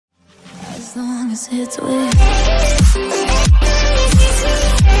as long as it's with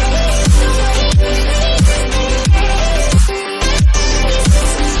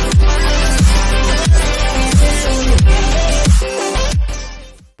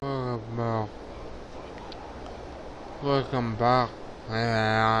Welcome back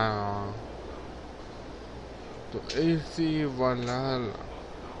to AC Valhalla.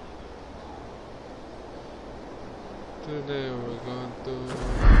 Today we're going to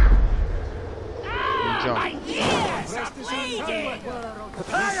jump.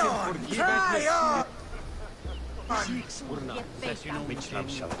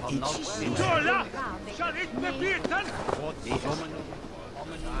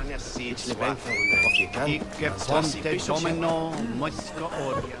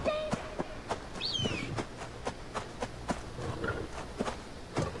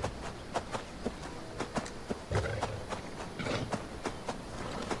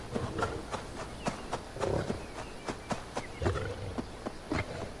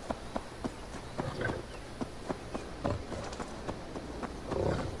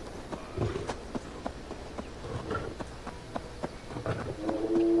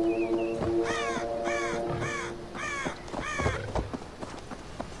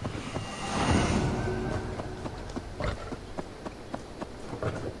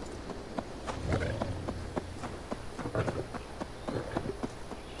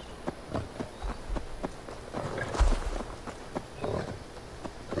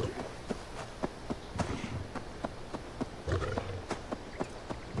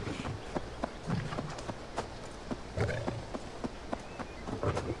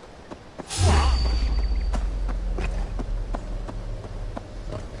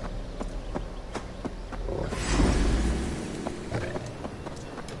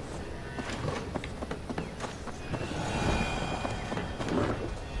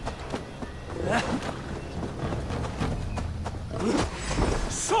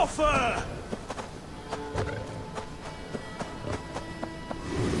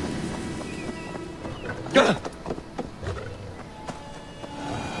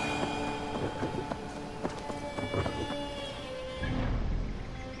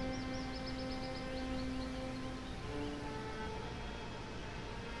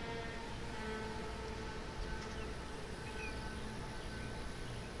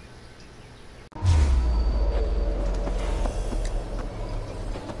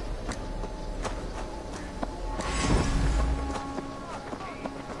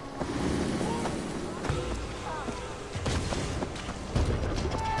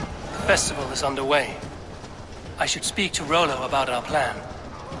 The festival is underway. I should speak to Rollo about our plan.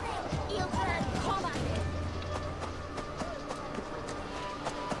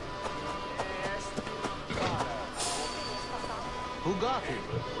 Who got it?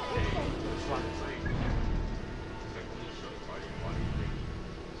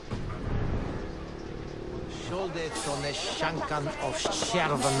 Skjoldet från sjankan av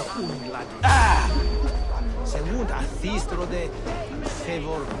kärven unglad. Segunda thistro de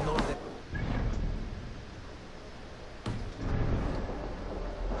favor norde.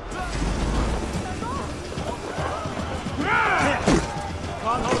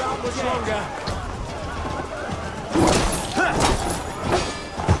 Can't hold out much longer.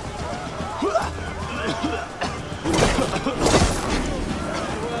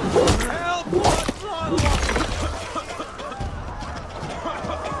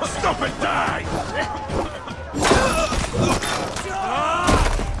 Stop and die!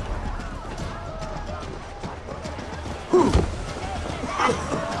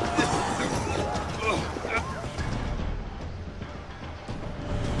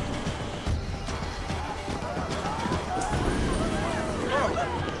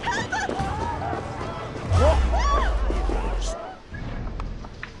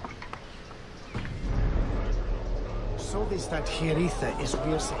 So this that Heritha is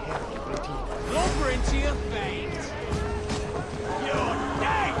weird pretty. Lumber into your veins! You're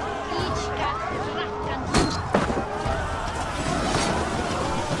dead!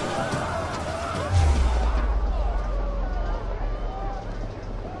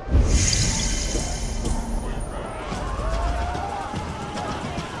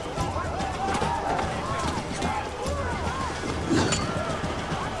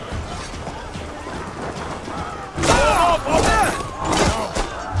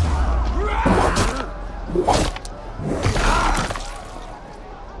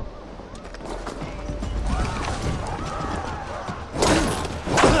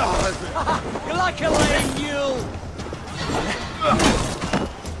 You're like a lame mule!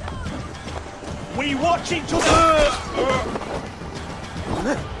 We watching to the...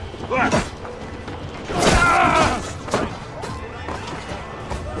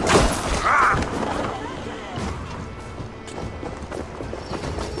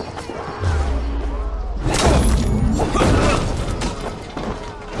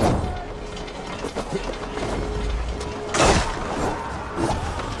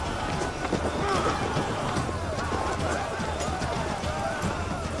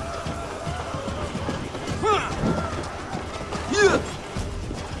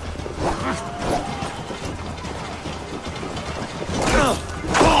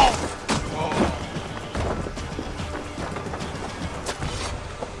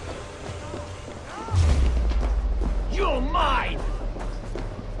 You're mine!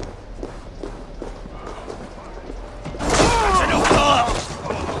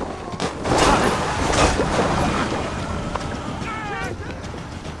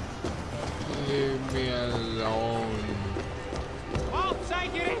 Leave me alone. I'll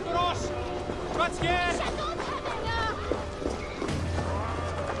take it in, Ross! Let's get it!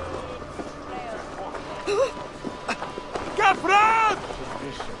 Kafran!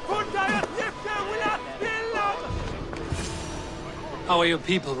 How are your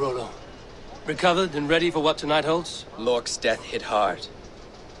people, Rollo? Recovered and ready for what tonight holds? Lork's death hit hard.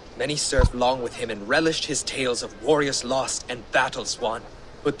 Many served long with him and relished his tales of warriors lost and battles won.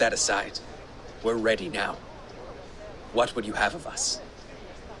 Put that aside. We're ready now. What would you have of us?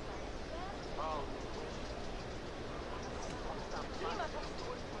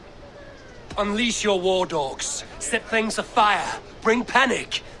 Unleash your war dogs. Set things afire. Bring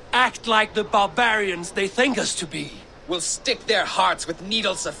panic. Act like the barbarians they think us to be. We'll stick their hearts with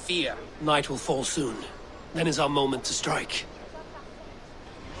needles of fear. Night will fall soon. Then is our moment to strike.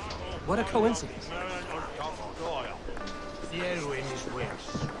 What a coincidence. Hierwyn is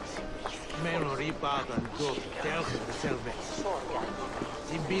worse. Memory bad and good. Tell him to tell me.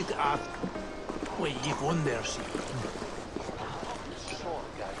 The bit at where you wonders.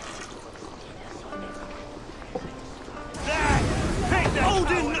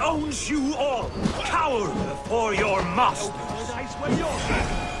 Odin owns you all! Cower before your master!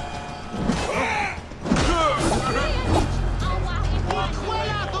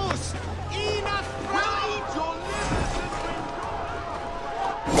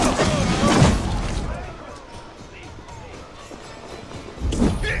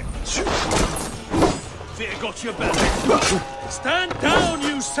 Fear got your back. Stand down,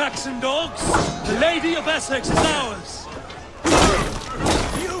 you Saxon dogs! The Lady of Essex is ours!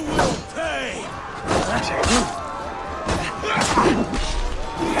 You will pay!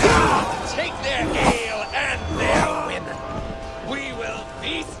 Take their ale and their women. We will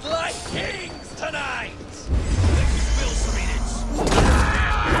feast like kings tonight. Spill some minutes.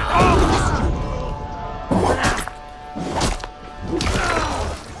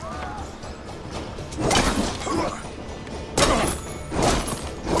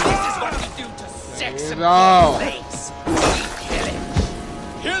 This is what we do to sex and No. slaves.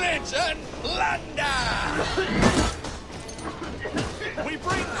 Pillage and plunder. We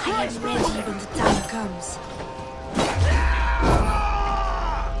bring I am ready when the time comes.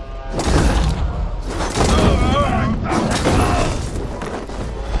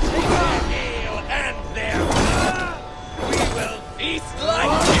 Take their ale and their women. We will feast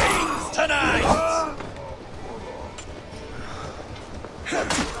like kings tonight.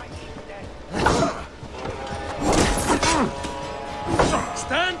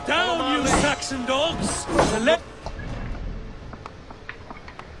 Stand down, you Saxon dogs! And let...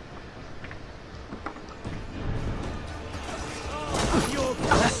 Your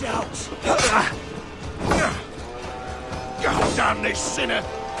shout! God damn this sinner!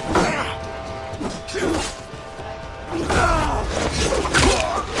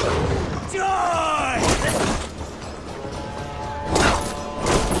 Die!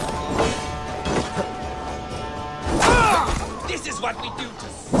 This is what we do to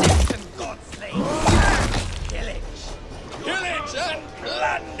Saxon god slaves. Pillage. Pillage and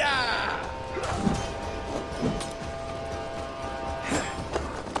plunder.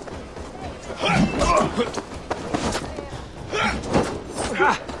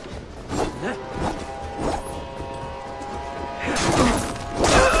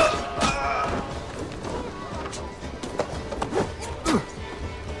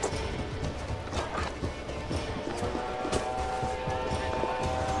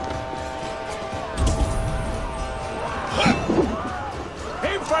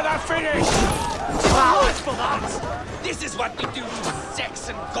 Aim for the finish! For that! This is what we do to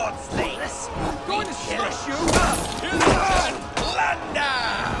Saxon god slaves. Going to smash you! Pillage and plunder.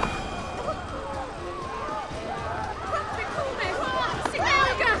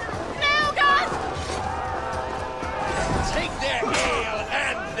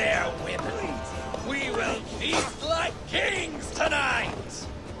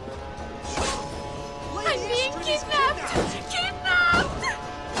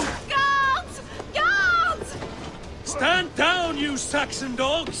 you Saxon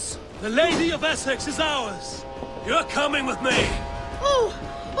dogs! The Lady of Essex is ours! You're coming with me!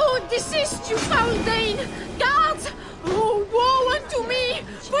 Oh, desist, you foul Dane! Guards! Oh, woe unto me!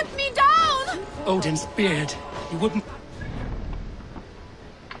 Put me down! Odin's beard. He wouldn't...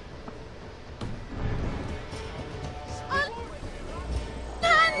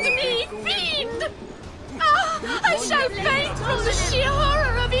 Hand me, fiend! Ah, I shall faint from the sheer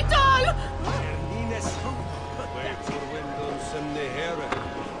horror of it all!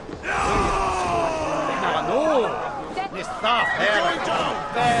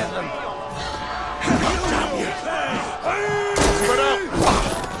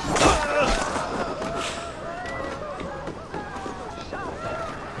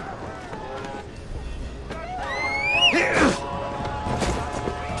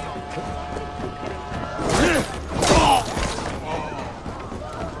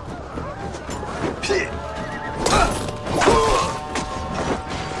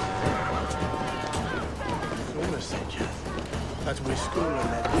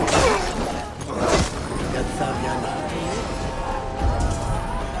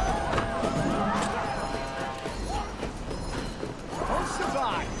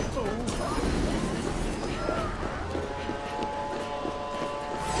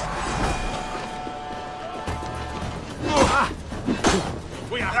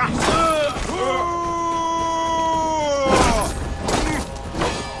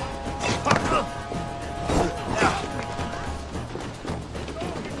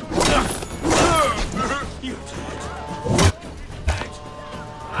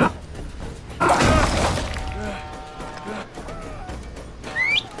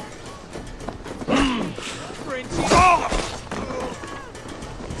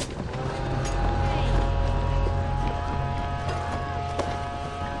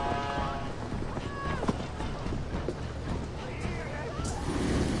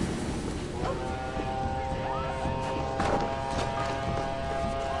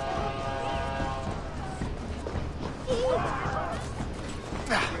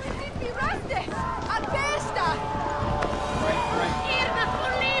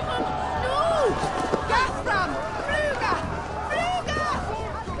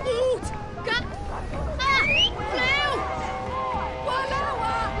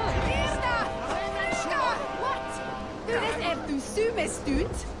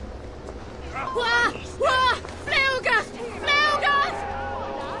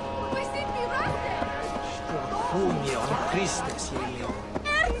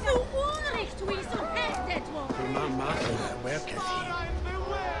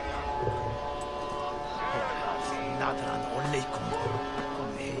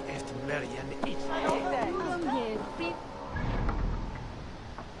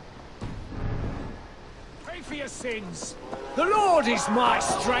 Pray for your sins. The Lord is my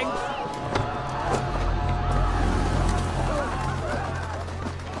strength.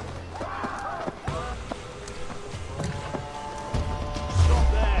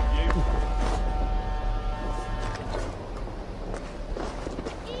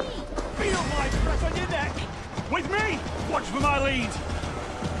 Feel my breath on your neck! With me! Watch for my lead!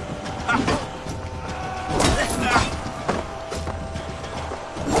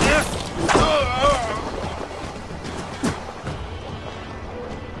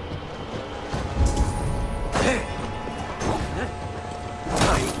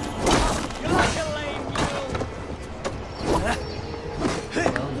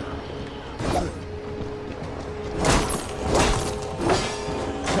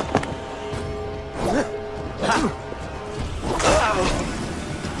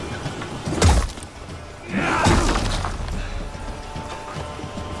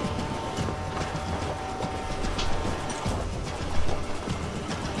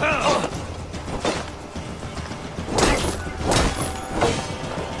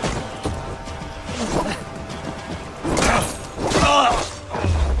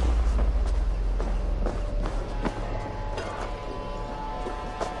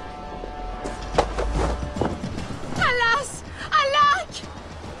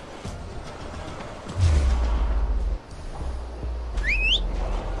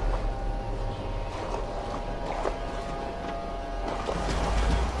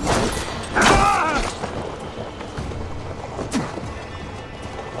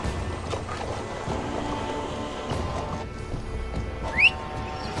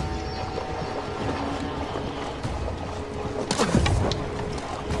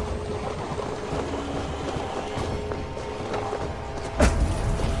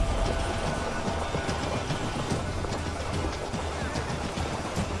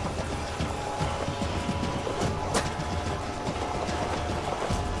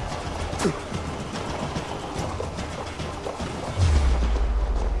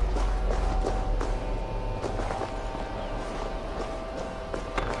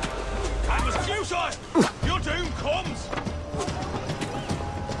 Sire, your doom comes!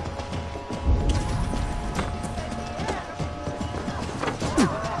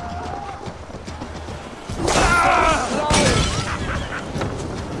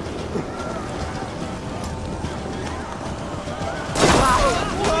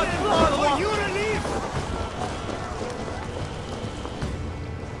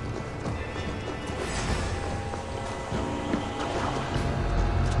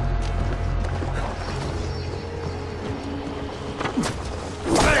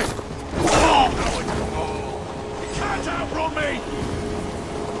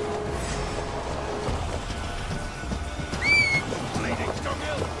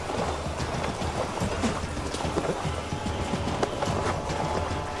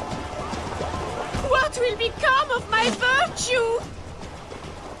 What will become of my virtue?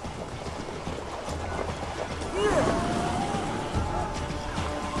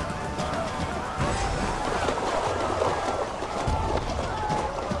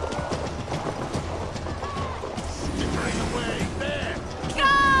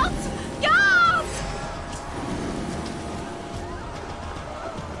 Guards! Guards!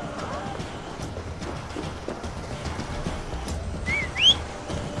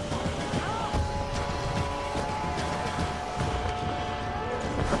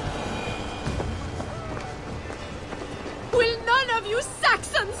 Will none of you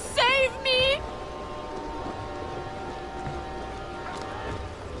Saxons save me?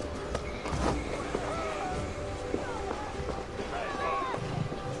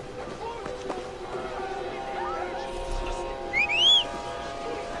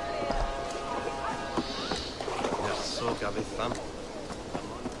 Så cabezón.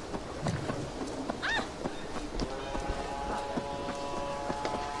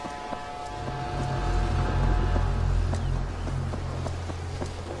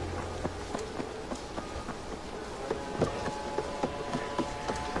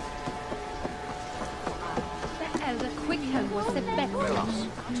 The quicker was the better.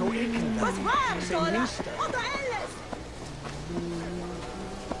 Was waar, Sora? Onder alles!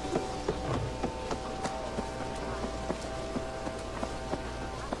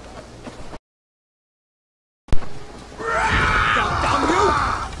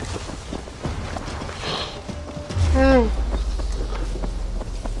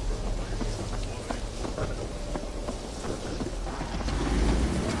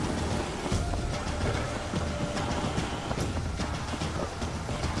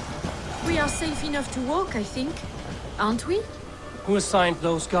 We are safe enough to walk, I think. Aren't we? Who assigned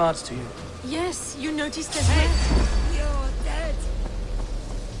those guards to you? Yes, you noticed as well. You're dead.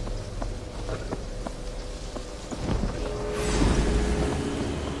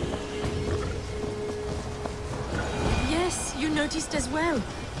 Yes, you noticed as well.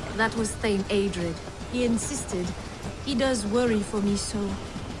 That was Thane Adred. He insisted. He does worry for me so.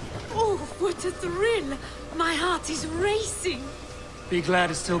 Oh, what a thrill! My heart is racing. Be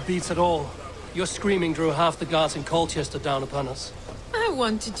glad it still beats at all. Your screaming drew half the guards in Colchester down upon us. I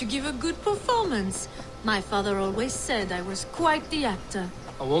wanted to give a good performance. My father always said I was quite the actor.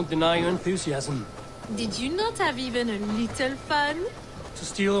 I won't deny your enthusiasm. Did you not have even a little fun? To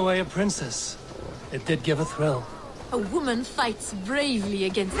steal away a princess, it did give a thrill. A woman fights bravely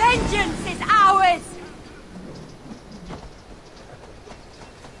against... Vengeance is ours!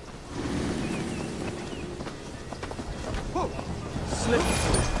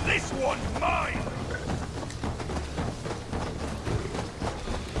 This one's mine!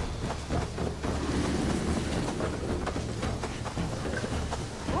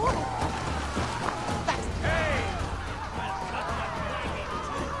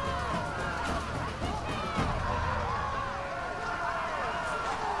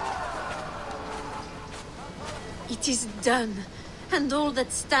 It is done. And all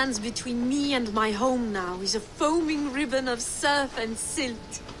that stands between me and my home now is a foaming ribbon of surf and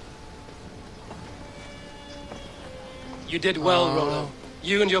silt. You did well, Rollo.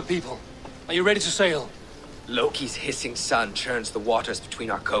 You and your people. Are you ready to sail? Loki's hissing sun churns the waters between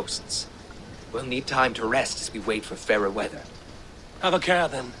our coasts. We'll need time to rest as we wait for fairer weather. Have a care,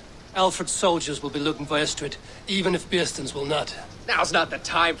 then. Alfred's soldiers will be looking for Estrid, even if Bearstons will not. Now's not the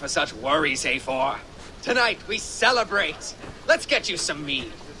time for such worries, A4. Tonight, we celebrate. Let's get you some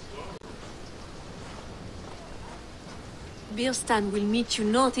mead. Birstan will meet you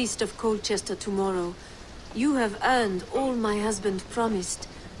northeast of Colchester tomorrow. You have earned all my husband promised,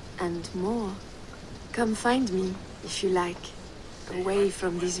 and more. Come find me, if you like, away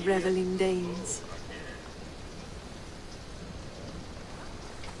from these reveling Danes.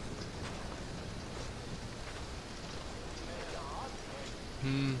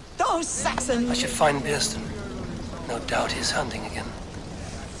 Don't Oh, Saxon! I should find Bearston. No doubt he's hunting again.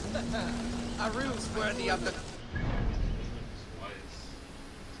 A ruse worthy of the...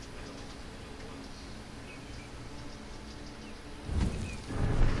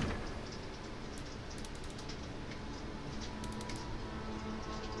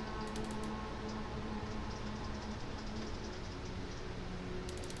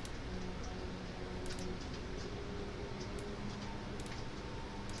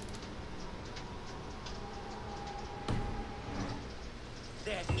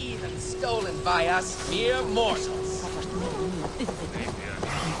 They're even stolen by us mere mortals.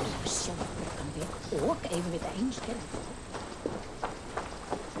 Ook even met één scherm.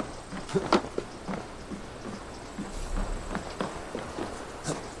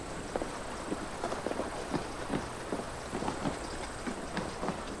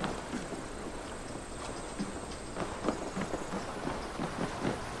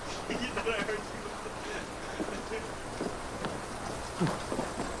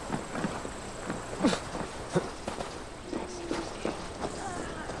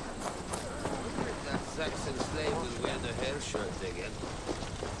 Saxon slave will wear the hair shirt again.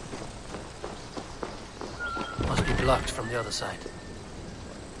 Must be blocked from the other side.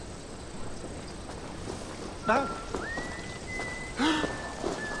 No.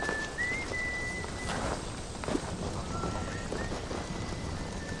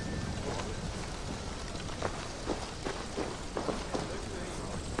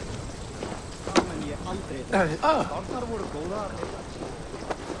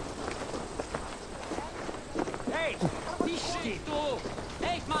 Hey, die shit!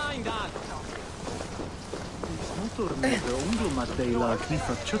 Ik mind dat! Motor med ungdomar delar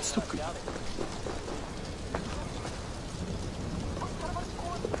kniffat köttstycken.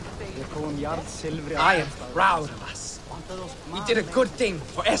 I am proud of us. We did a good thing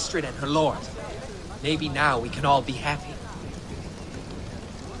for Estrid and her lord. Maybe now we can all be happy.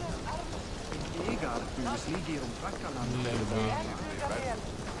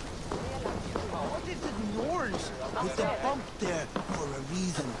 What is the noise? With the bump there for a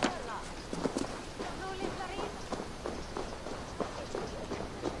reason.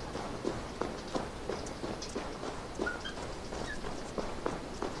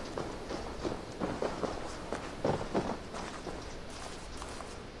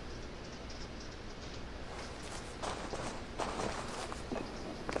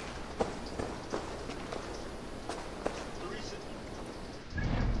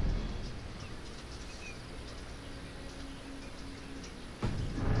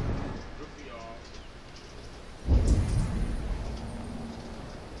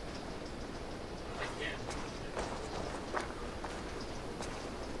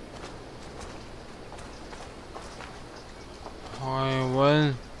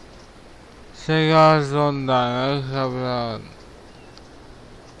 Hayvan. Segasondan kablan.